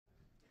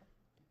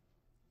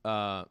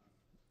Uh,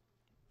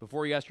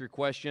 before you ask your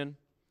question,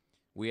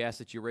 we ask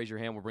that you raise your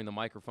hand. We'll bring the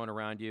microphone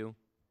around you,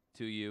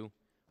 to you.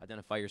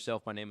 Identify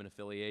yourself by name and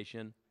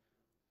affiliation.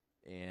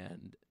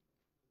 And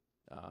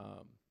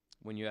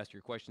when you ask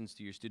your questions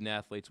to your student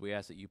athletes, we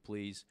ask that you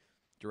please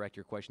direct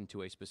your question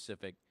to a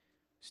specific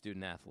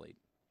student athlete.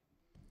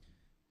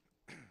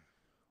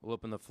 We'll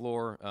open the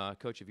floor.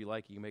 Coach, if you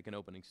like, you can make an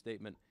opening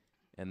statement,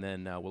 and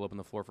then we'll open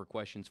the floor for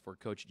questions for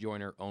Coach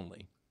Joyner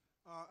only.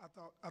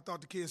 I thought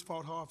the kids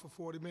fought hard for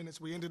 40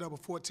 minutes. We ended up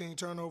with 14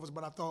 turnovers,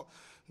 but I thought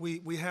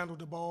we handled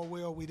the ball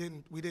well. We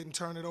didn't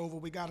turn it over.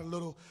 We got a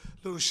little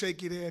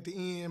shaky there at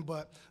the end,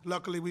 but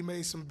luckily we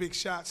made some big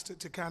shots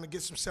to kind of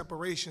get some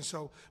separation.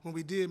 So when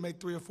we did make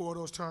 3 or 4 of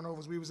those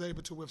turnovers, we was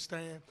able to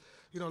withstand.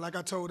 You know, like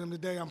I told them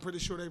today, I'm pretty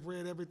sure they've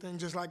read everything,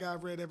 just like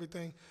I've read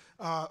everything.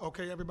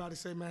 Okay, everybody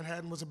say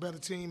Manhattan was a better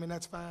team, and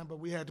that's fine, but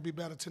we had to be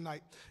better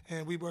tonight,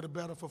 and we were the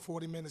better for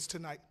 40 minutes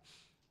tonight.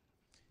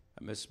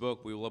 I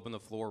misspoke. We will open the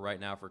floor right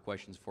now for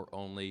questions for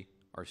only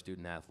our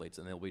student athletes,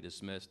 and they'll be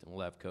dismissed, and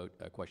we'll have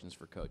questions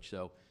for Coach.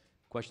 So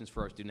questions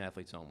for our student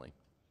athletes only.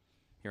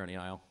 Here on the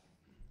aisle.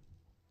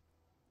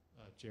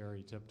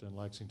 Jerry Tipton,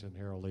 Lexington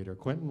Herald Leader.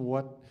 Quentin,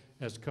 what,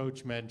 as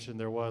Coach mentioned,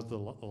 there was a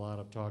lot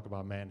of talk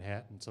about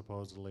Manhattan,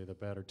 supposedly the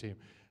better team.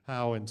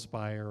 How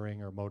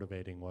inspiring or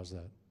motivating was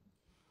that?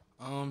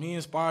 He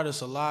inspired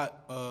us a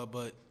lot,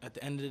 but at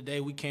the end of the day,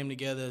 we came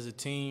together as a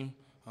team.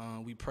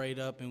 We prayed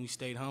up and we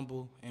stayed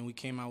humble, and we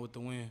came out with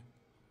the win.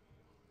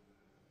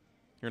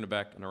 Here in the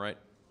back on the right.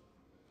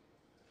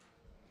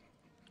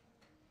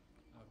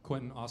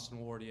 Quentin, Austin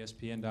Ward,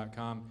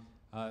 ESPN.com.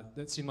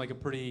 That seemed like a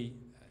pretty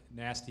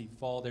nasty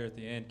fall there at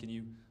the end. Can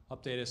you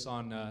update us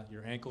on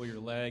your ankle, your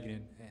leg,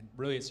 and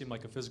really it seemed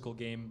like a physical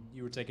game.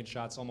 You were taking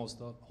shots almost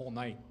the whole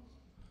night.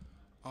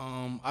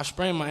 I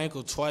sprained my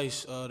ankle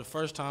twice. The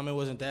first time it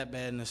wasn't that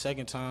bad, and the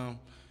second time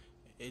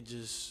it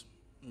just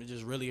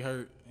really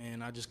hurt,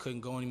 and I just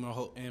couldn't go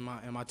anymore. And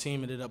my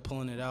team ended up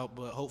pulling it out,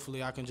 but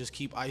hopefully I can just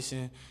keep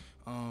icing,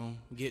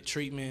 get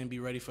treatment, and be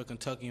ready for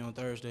Kentucky on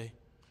Thursday.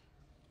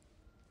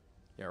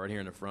 Yeah, right here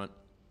in the front.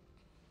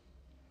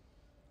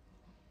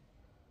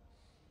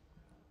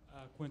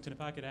 Quentin,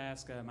 if I could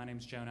ask, my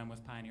name's Jonah. I'm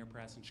with Pioneer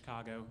Press in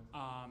Chicago.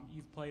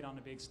 You've played on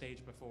the big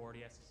stage before, the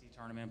SEC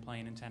tournament,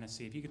 playing in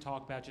Tennessee. If you could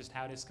talk about just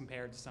how this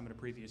compared to some of the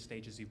previous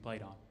stages you've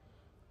played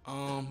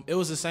on. It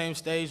was the same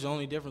stage. The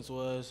only difference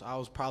was I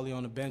was probably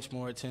on the bench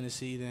more at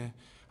Tennessee than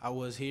I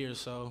was here.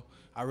 So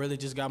I really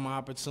just got my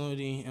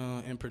opportunity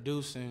and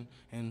produced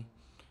and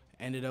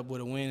ended up with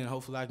a win, and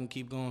hopefully I can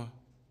keep going.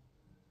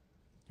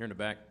 Here in the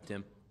back,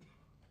 Tim.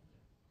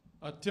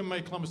 Tim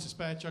May, Columbus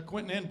Dispatch.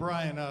 Quentin and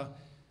Brian,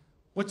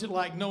 what's it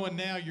like knowing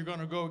now you're going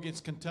to go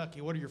against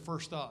Kentucky? What are your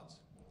first thoughts?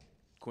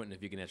 Quentin,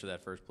 if you can answer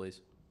that first, please.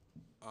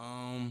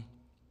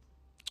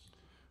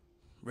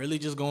 Really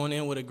just going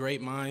in with a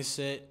great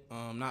mindset,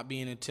 not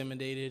being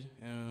intimidated,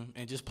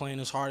 and just playing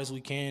as hard as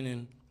we can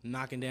and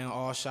knocking down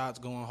all shots,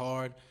 going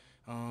hard,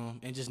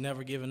 and just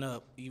never giving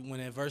up. Even when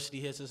adversity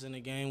hits us in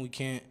the game, we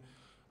can't,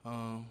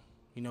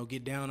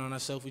 get down on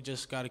ourselves. We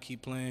just got to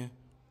keep playing.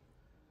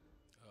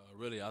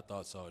 Really, I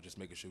thought so. Just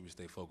making sure we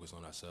stay focused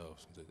on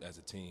ourselves as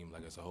a team,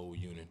 like as a whole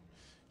unit.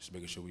 Just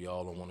making sure we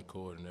all on one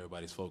accord and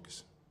everybody's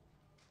focused.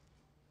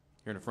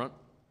 Here in the front.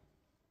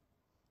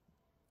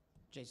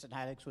 Jason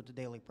Haddix with the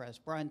Daily Press.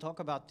 Brian, talk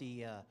about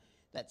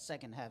that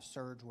second half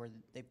surge where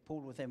they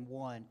pulled within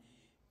one.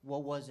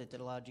 What was it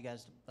that allowed you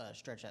guys to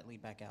stretch that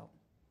lead back out?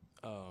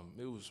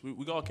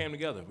 We all came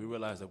together. We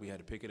realized that we had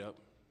to pick it up.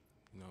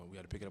 We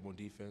had to pick it up on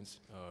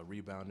defense,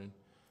 rebounding.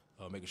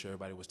 Making sure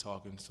everybody was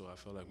talking, so I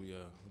felt like we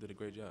did a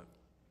great job.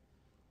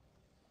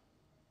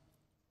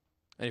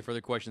 Any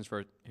further questions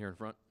for here in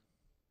front?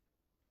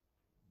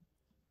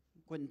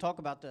 Quentin, talk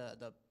about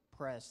the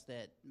press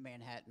that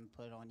Manhattan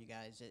put on you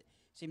guys. It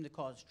seemed to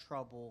cause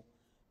trouble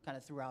kind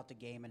of throughout the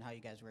game, and how you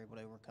guys were able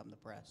to overcome the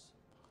press.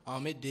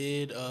 It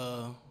did.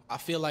 I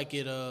feel like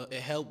it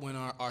helped when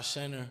our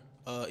center,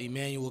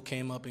 Emmanuel,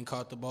 came up and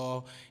caught the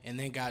ball and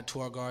then got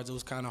to our guards. It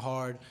was kind of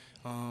hard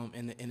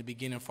in the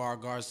beginning for our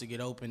guards to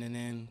get open, and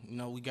then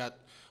we got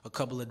a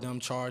couple of dumb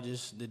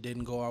charges that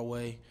didn't go our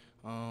way.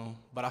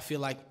 But I feel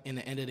like in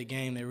the end of the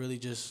game, they really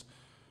just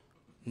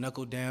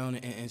knuckled down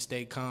and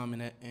stayed calm,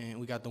 and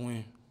we got the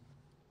win.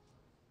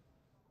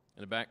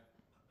 In the back.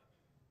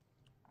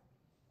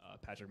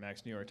 Patrick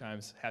Max, New York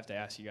Times. Have to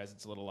ask you guys,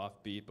 it's a little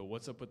offbeat, but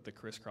what's up with the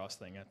crisscross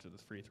thing after the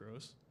free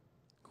throws?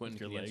 Quentin,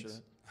 your can you legs?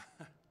 answer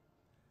that?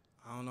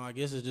 I don't know. I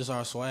guess it's just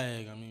our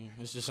swag. I mean,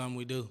 it's just something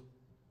we do.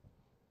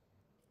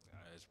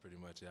 It's pretty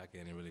much it. I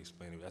can't even really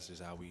explain it. That's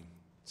just how we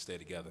stay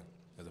together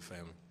as a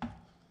family.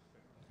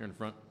 Here in the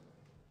front.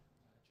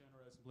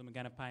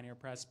 Bloomington Pioneer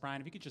Press. Brian,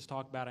 if you could just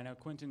talk about, I know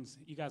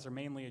you guys are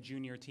mainly a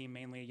junior team,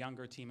 mainly a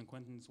younger team, and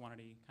Quentin's one of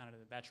the kind of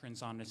the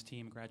veterans on this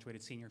team,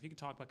 graduated senior. If you could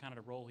talk about kind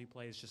of the role he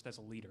plays just as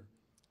a leader.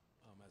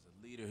 As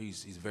a leader,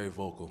 he's very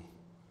vocal,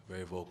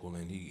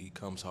 and he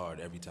comes hard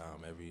every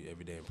time,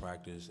 every day in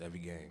practice, every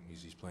game.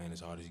 He's playing as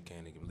hard as he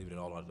can. He can leave it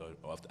all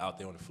out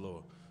there on the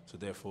floor. So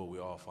therefore,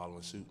 we're all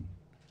following suit.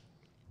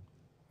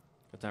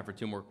 Got time for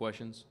 2 more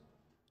questions.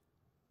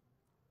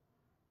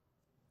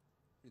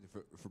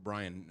 For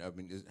Brian, I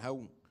mean,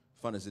 how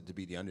fun is it to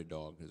be the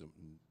underdog? Because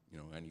you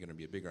know, and you're going to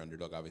be a bigger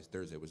underdog, obviously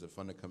Thursday. Was it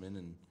fun to come in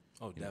and?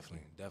 Oh,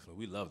 definitely,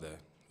 definitely. We love that.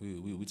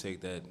 We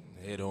take that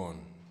head on.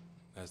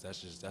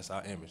 That's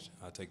our image.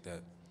 I take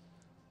that.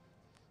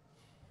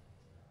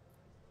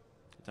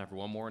 Time for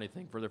one more.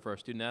 Anything further for our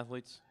student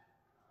athletes?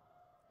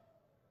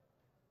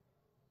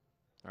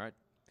 All right.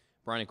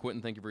 Brian and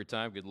Quentin, thank you for your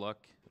time. Good luck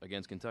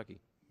against Kentucky.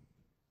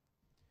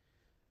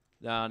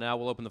 Now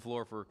we'll open the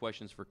floor for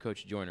questions for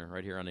Coach Joyner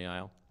right here on the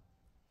aisle.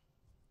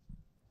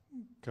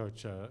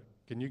 Coach,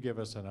 can you give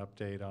us an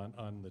update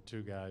on the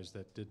two guys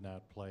that did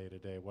not play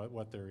today,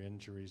 what their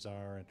injuries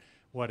are and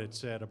what it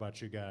said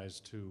about you guys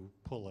to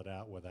pull it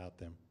out without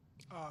them?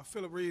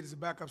 Philip Reed is a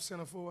backup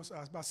center for us.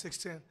 He's about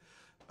 6'10".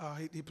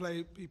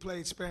 He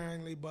played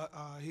sparingly, but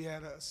he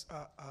had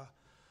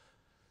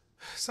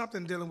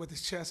something dealing with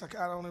his chest.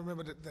 I don't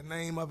remember the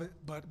name of it,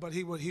 but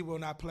he will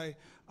not play.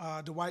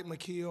 Dwight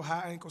McKeel,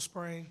 high ankle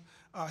sprain.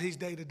 He's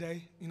day to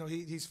day. You know,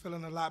 he's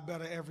feeling a lot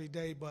better every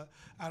day, but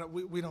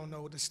we don't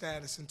know the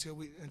status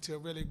until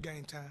really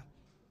game time.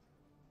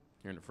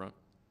 Here in the front.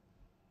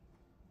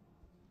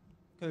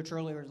 Coach,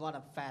 earlier there was a lot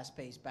of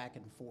fast-paced back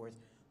and forth.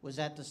 Was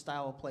that the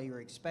style of play you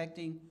were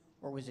expecting,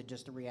 or was it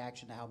just a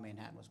reaction to how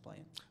Manhattan was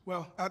playing?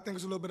 Well, I think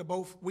it's a little bit of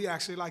both. We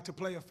actually like to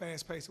play a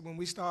fast pace. When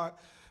we start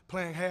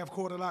playing half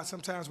court a lot,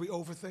 sometimes we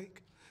overthink.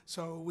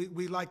 So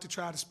we like to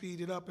try to speed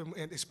it up,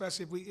 and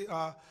especially if we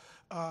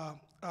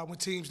when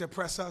teams that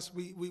press us,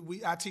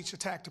 I teach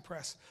attack to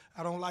press.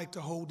 I don't like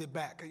to hold it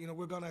back. You know,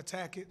 we're going to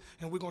attack it,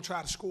 and we're going to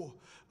try to score.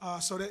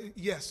 So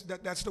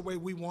that's the way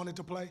we wanted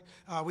to play.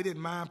 We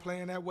didn't mind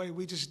playing that way.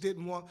 We just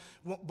didn't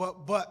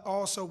but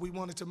also we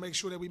wanted to make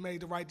sure that we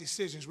made the right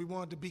decisions. We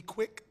wanted to be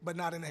quick, but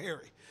not in a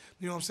hurry.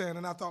 You know what I'm saying?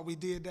 And I thought we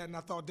did that, and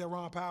I thought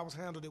Deron Powers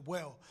handled it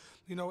well.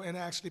 You know, and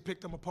actually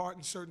picked them apart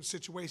in certain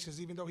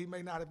situations, even though he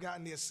may not have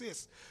gotten the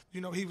assist.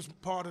 You know, he was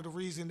part of the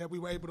reason that we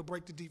were able to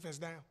break the defense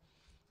down.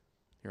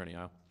 Here on the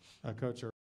aisle. Coach,